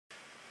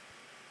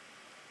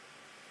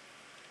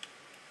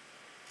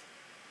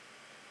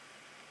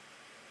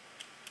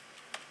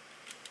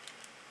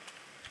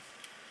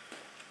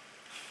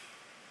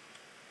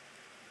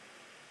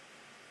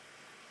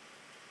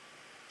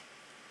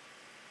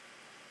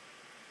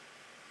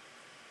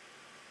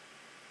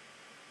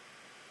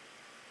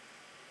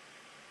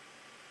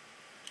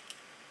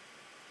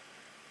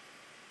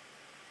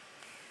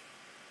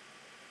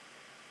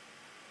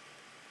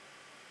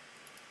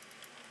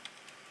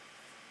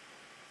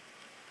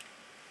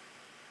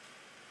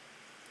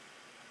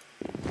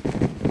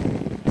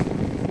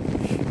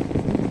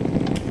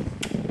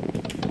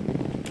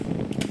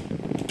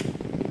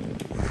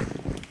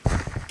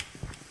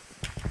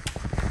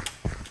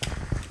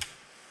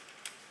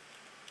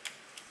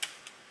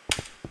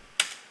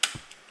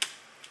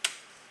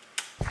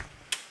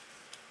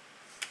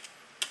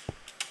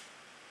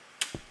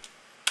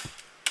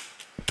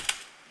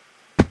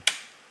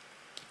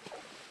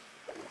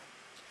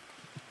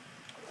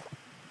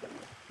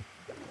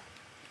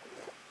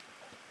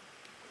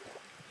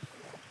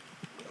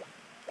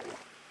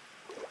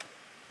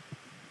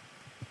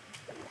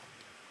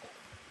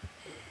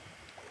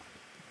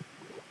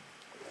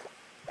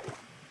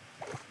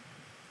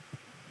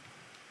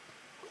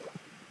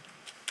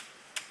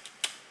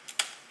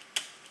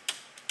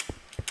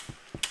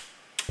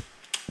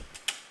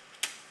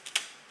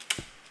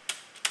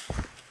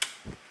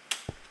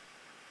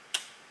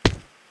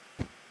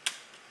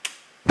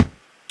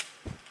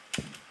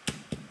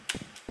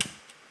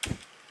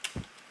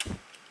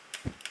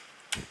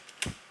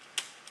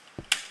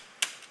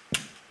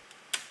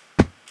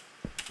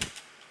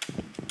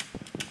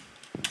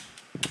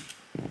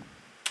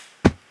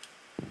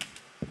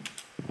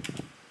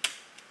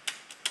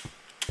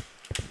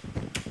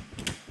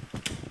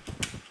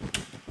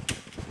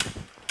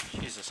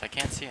I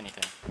can't see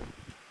anything.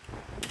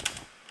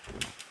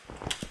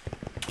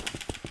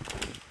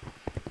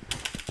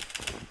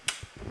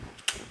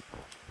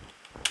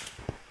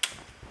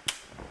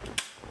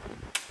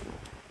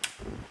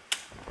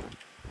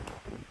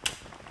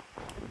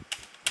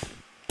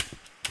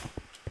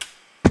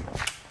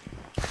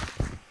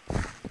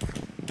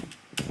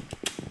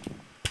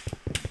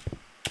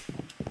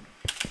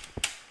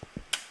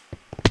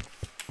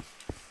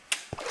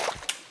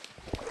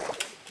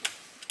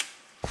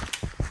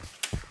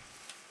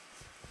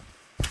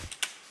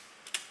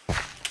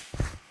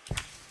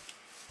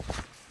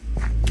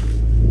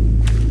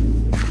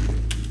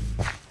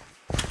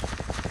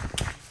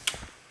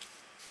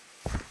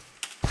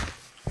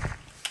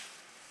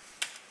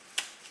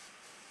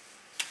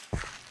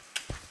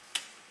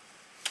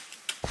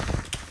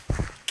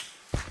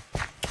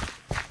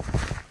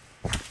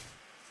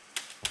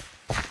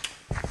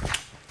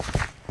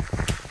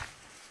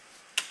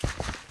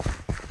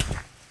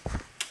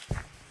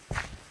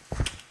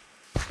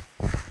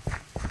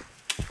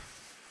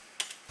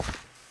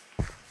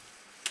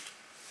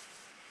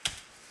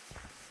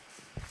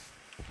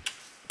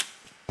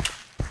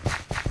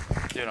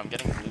 Dude, I'm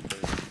getting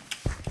bloopers.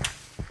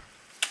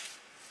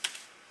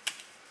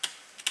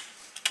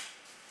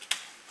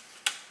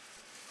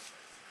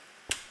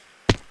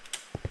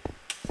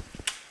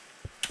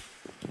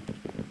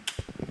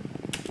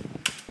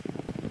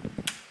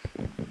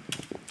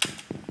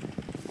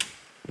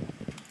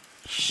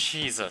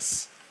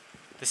 Jesus.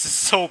 This is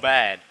so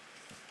bad.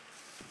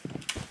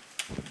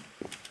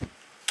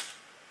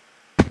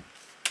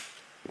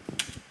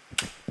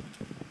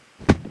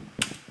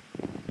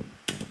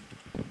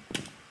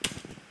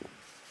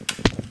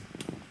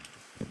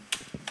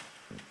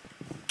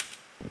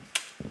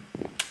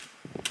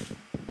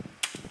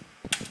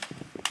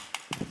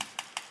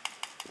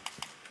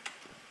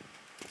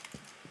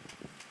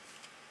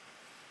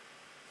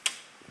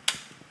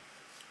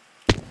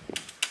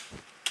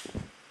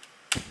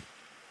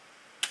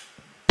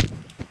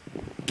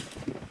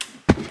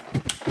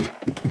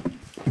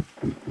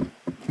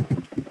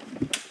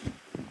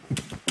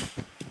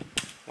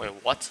 Wait,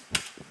 what?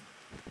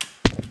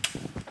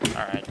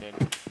 Alright, dude.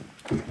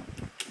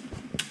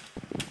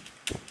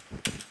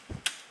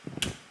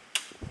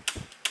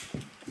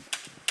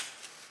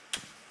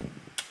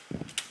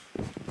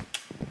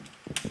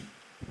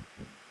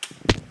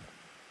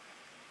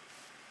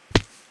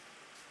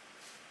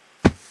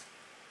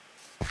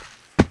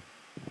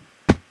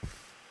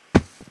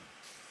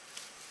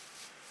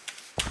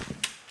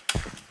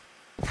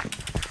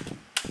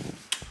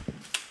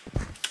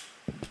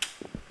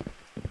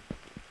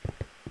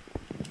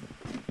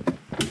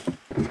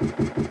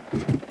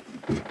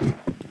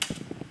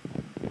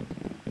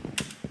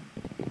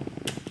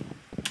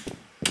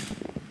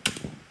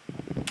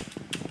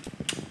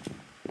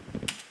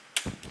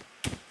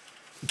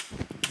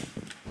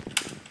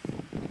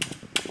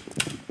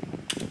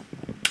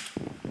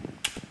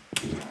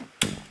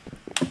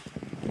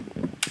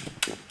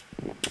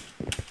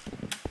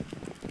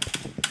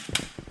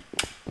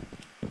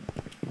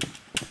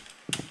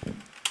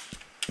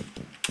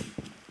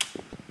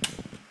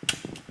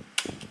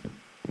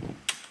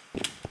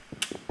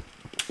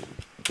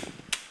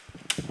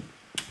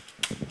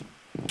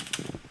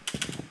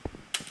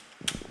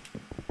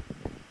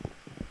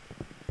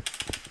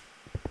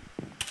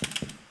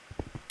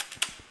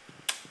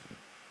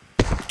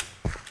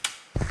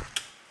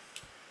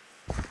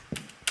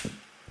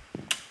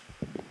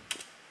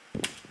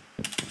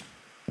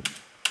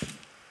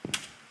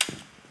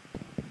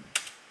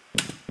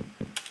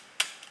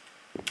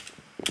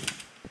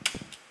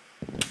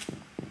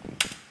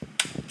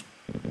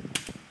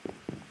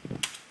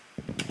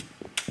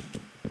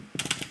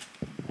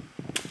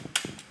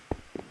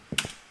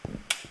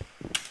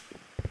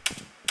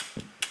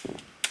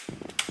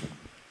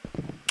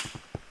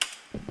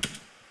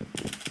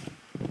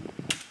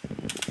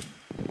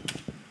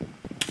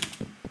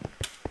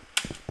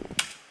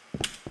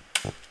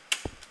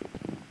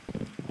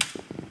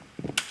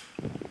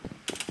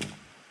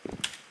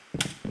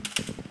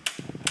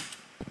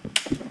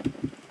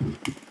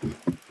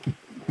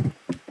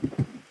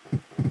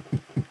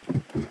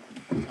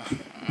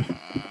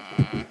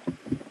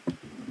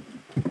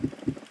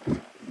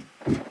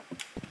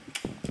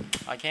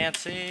 I can't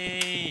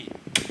see.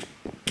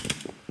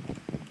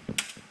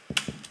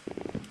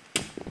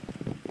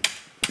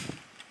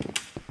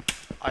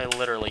 I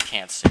literally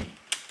can't see.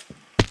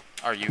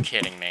 Are you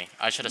kidding me?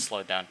 I should have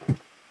slowed down.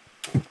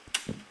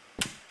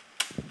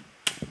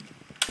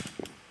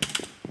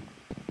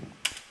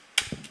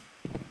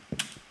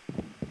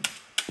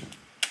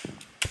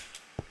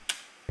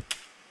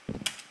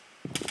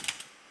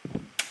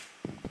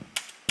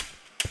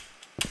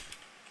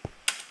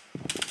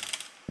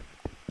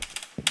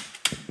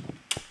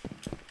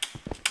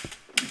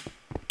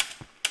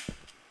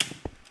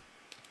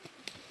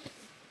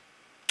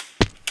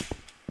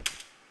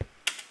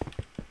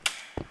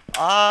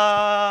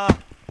 Ah!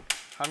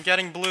 I'm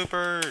getting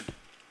bloopered.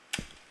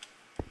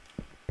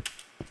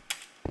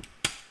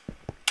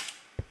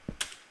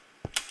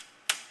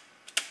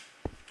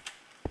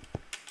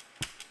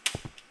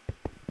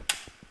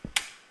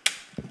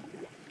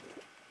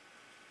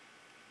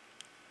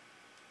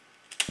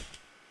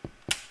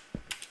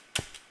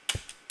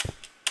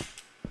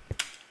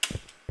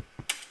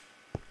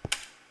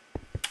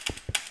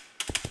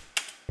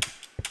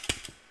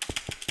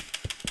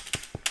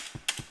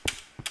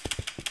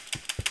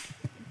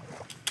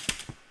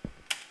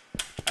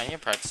 need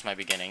to practice my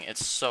beginning.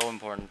 It's so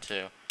important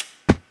to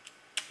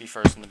be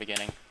first in the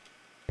beginning.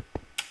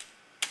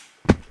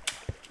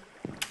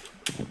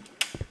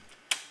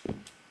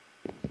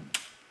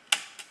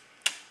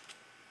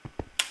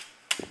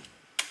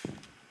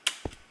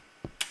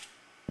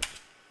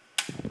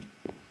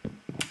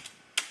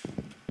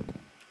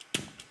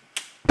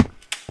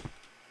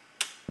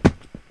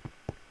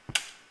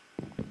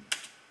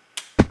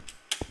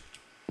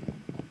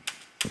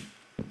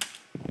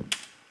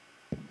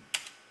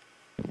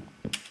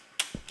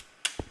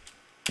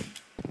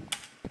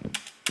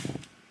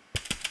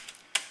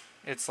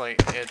 It's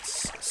like,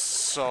 it's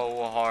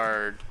so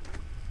hard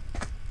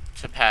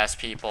to pass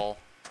people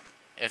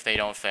if they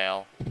don't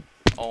fail.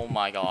 Oh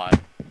my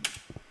god.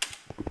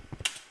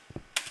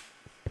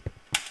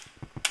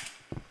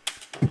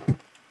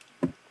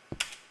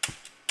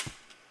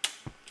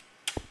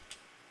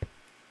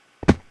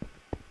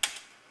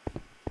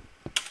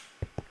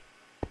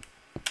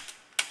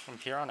 From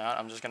here on out,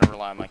 I'm just gonna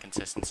rely on my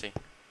consistency.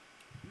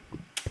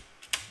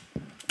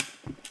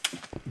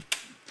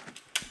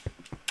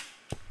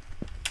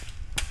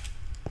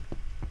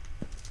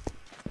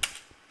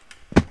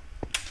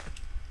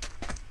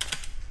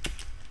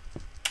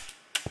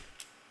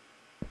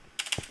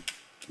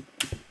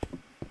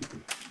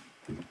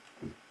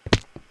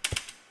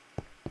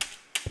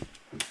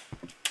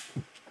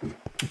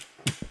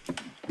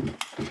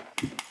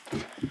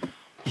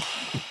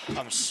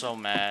 I'm so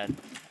mad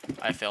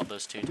I failed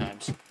those 2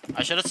 times.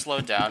 I should have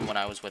slowed down when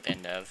I was with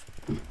Indev.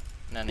 And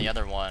then the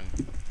other one,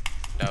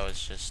 that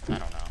was just, I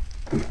don't know.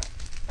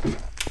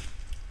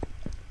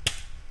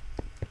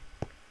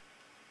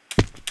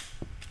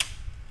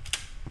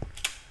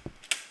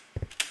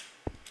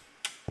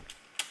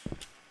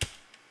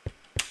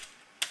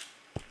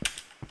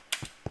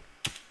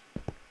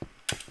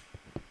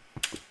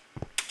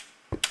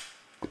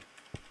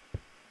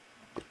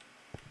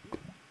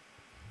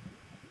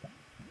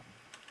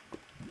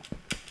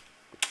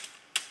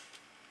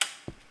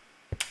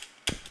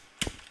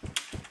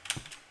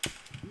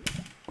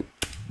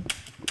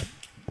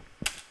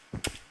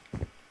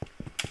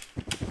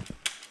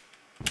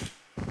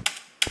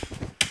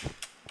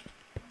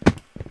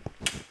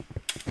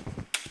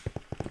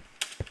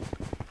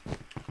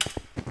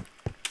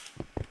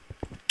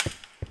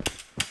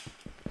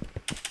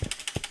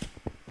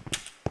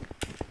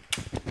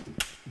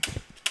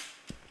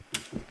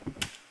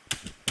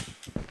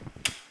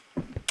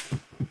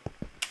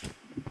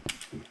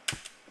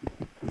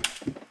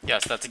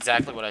 Yes, that's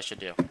exactly what I should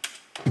do.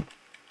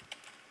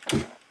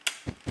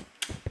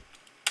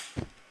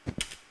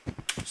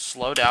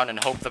 Slow down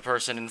and hope the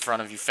person in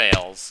front of you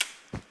fails.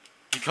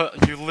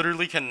 You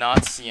literally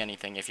cannot see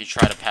anything if you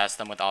try to pass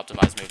them with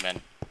optimized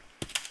movement.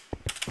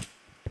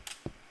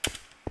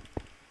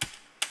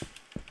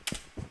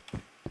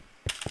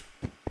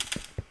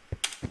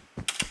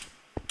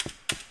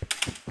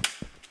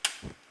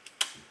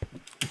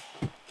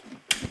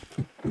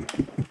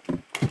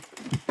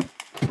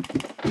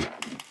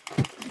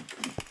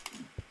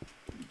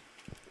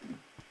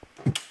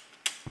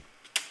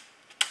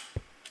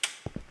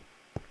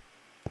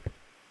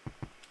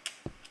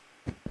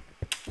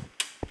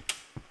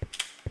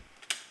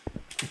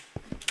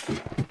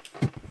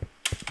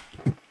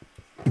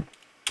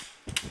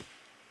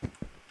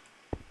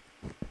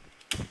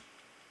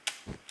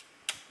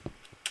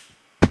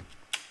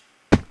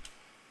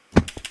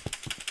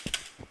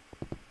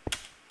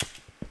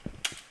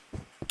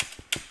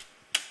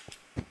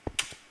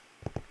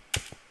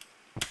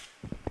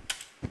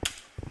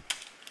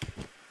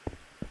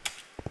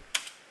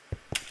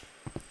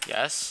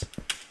 Yes.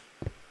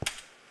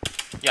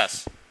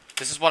 Yes.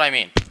 This is what I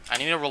mean. I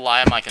need to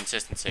rely on my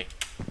consistency.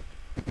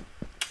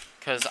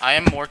 Because I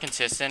am more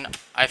consistent.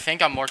 I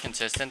think I'm more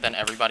consistent than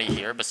everybody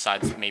here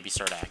besides maybe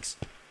Surdax.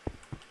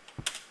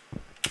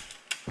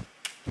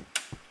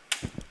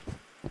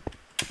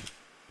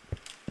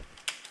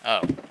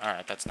 Oh,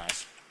 alright, that's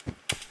nice.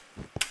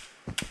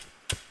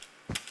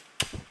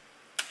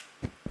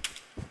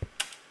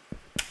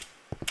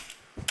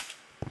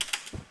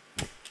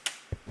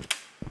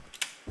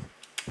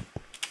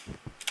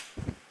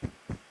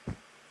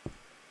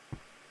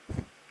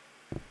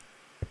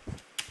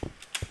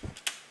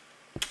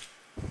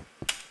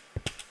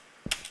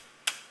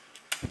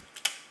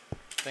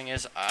 Thing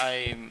is,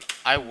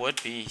 I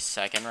would be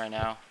second right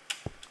now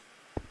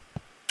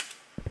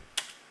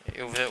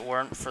if it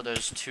weren't for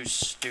those 2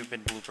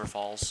 stupid blooper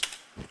falls.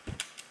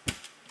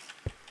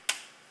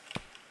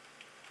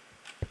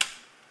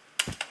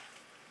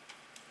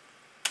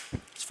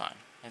 It's fine.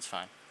 It's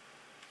fine.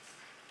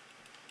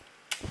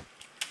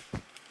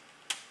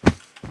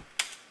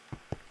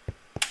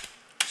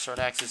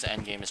 Surdax's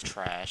endgame is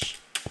trash.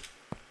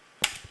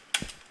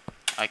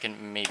 I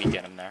can maybe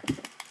get him there.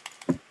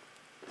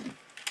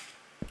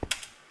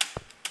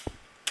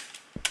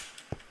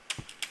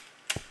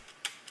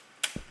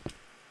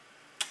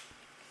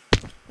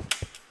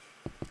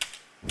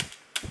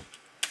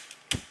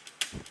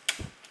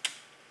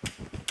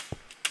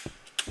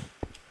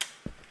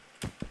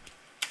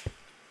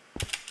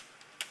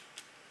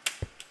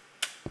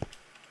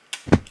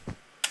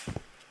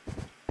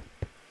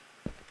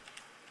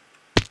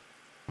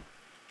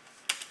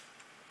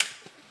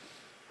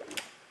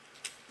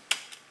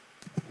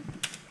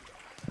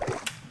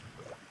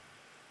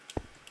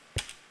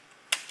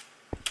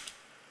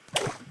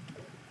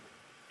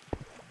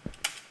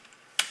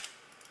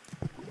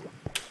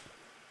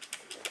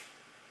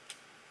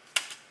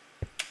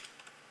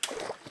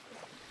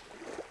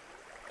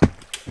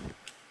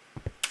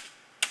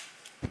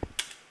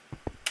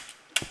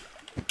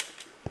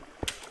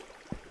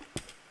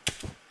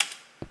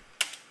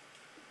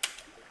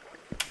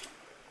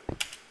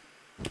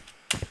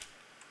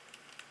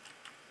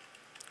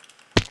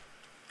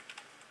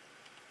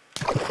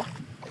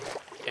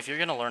 if you're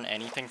gonna learn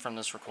anything from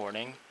this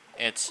recording,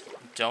 it's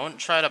don't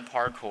try to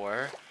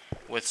parkour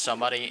with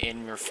somebody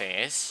in your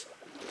face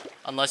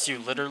unless you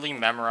literally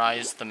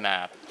memorize the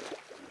map.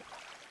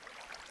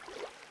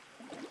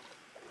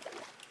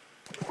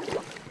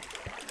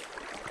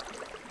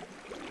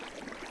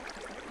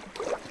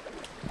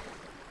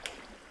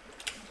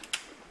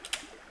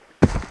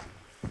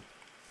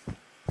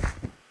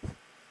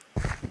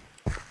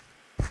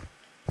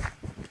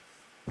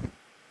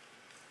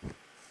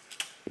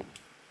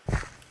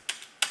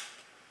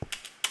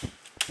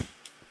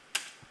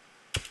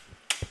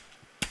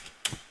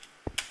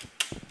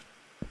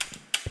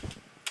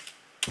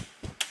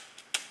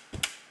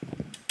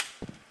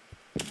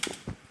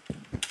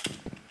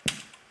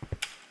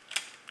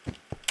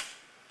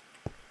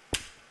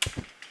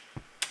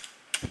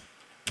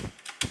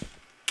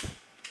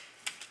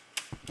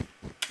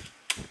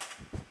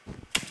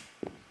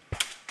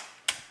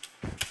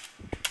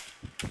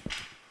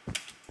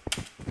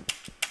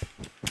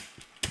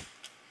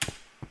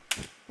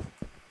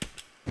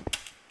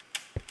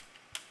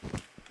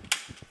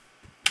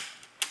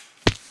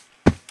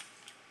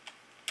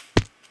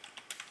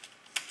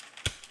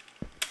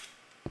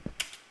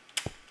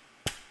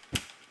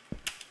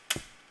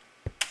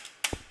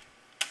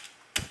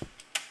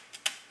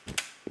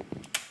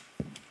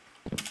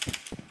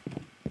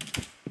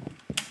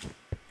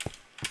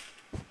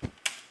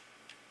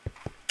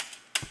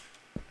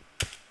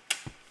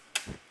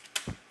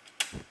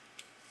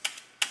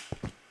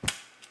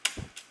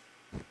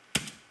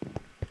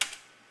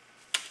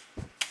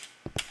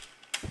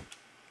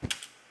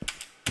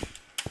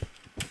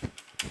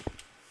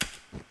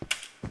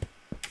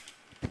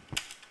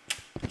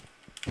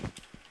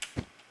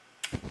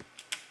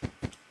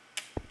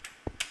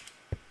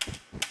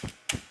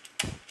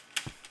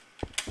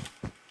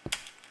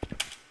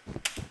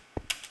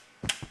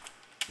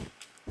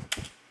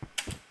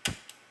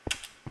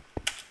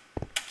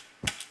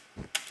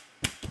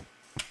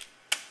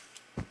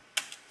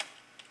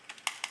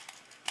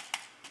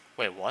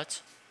 Wait,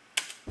 what?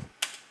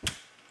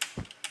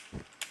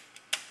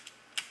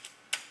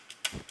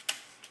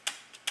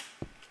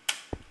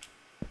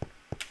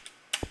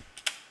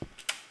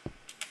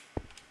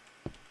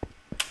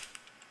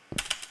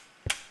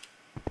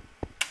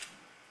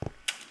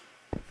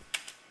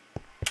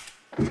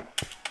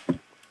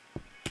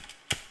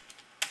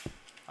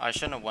 I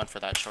shouldn't have went for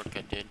that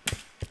shortcut, dude.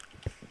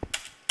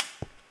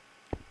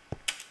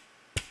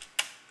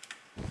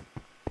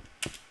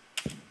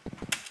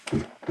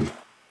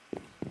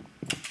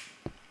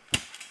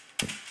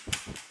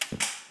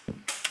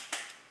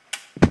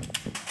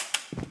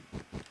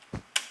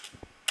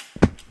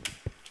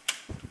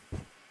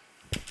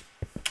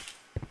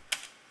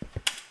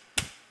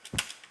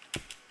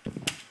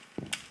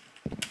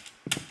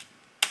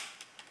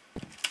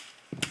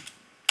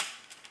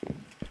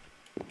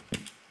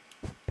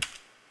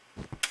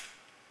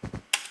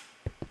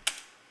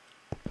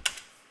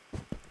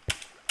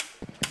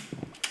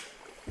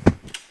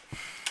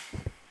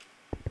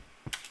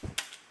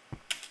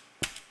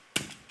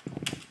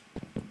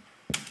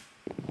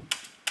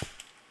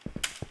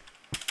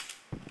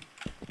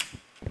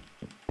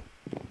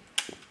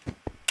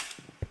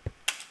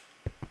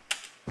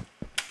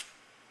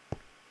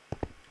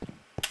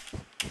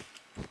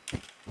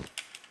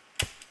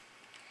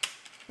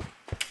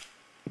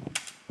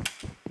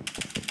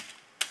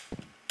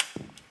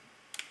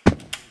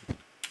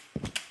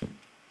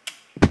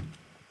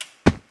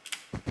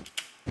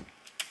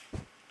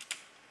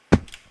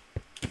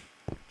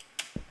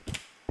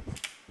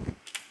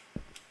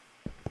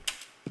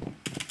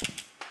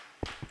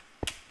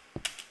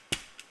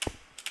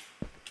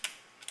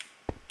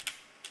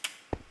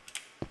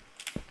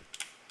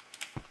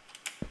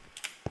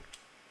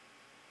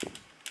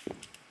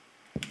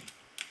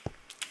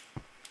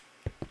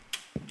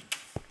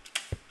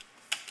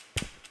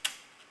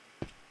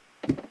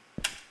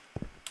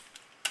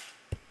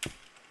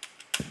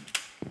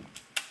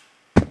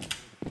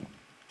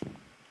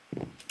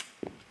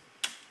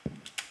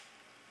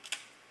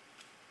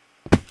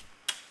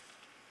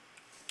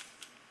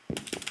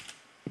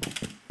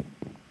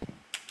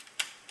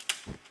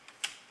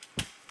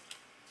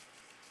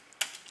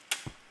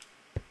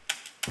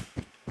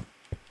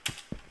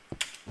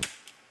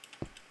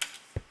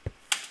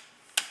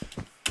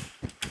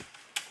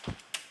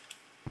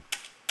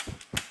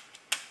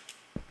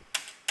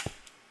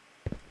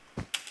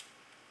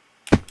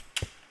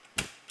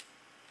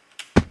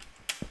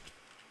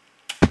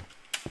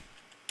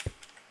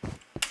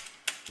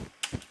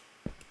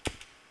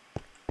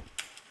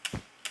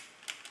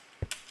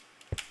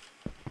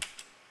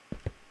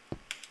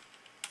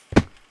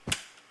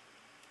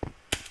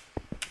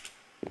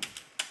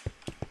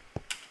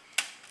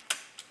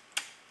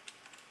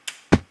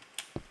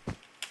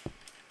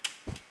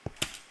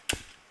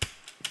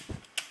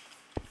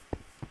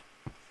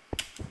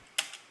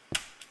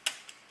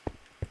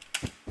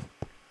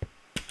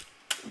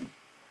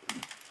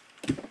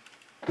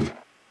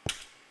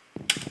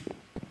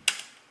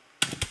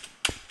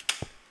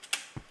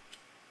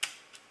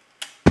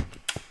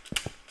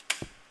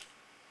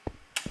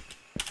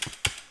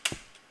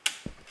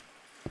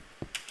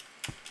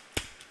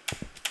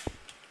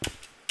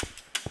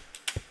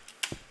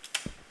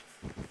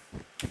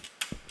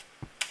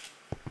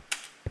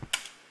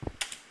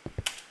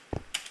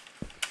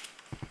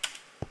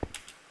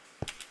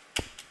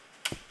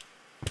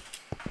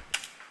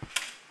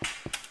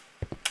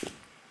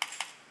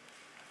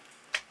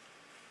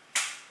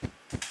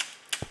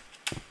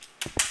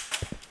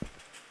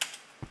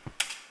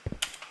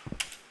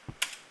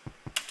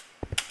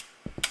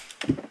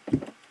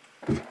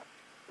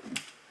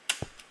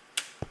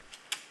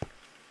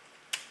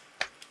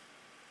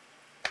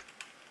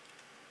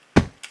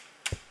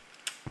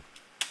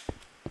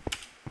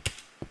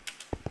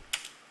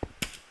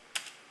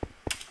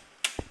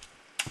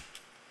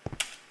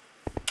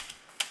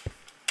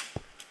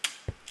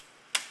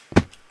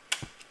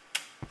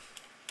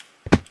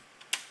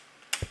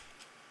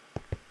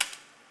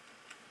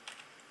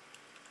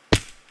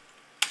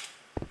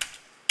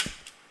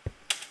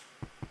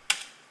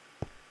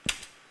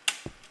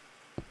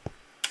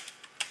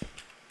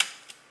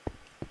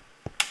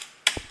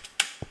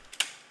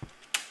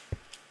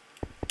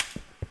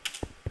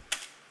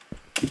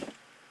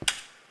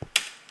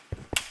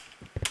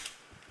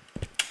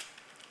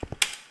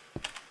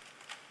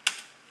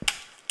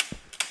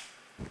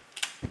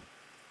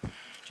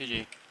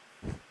 GG.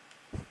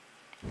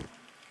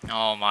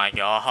 Oh my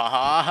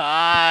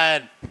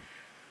god.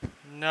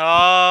 No.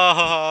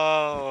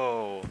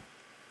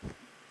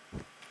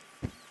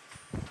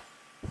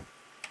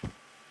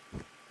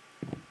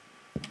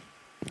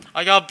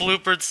 I got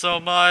bloopered so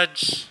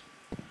much.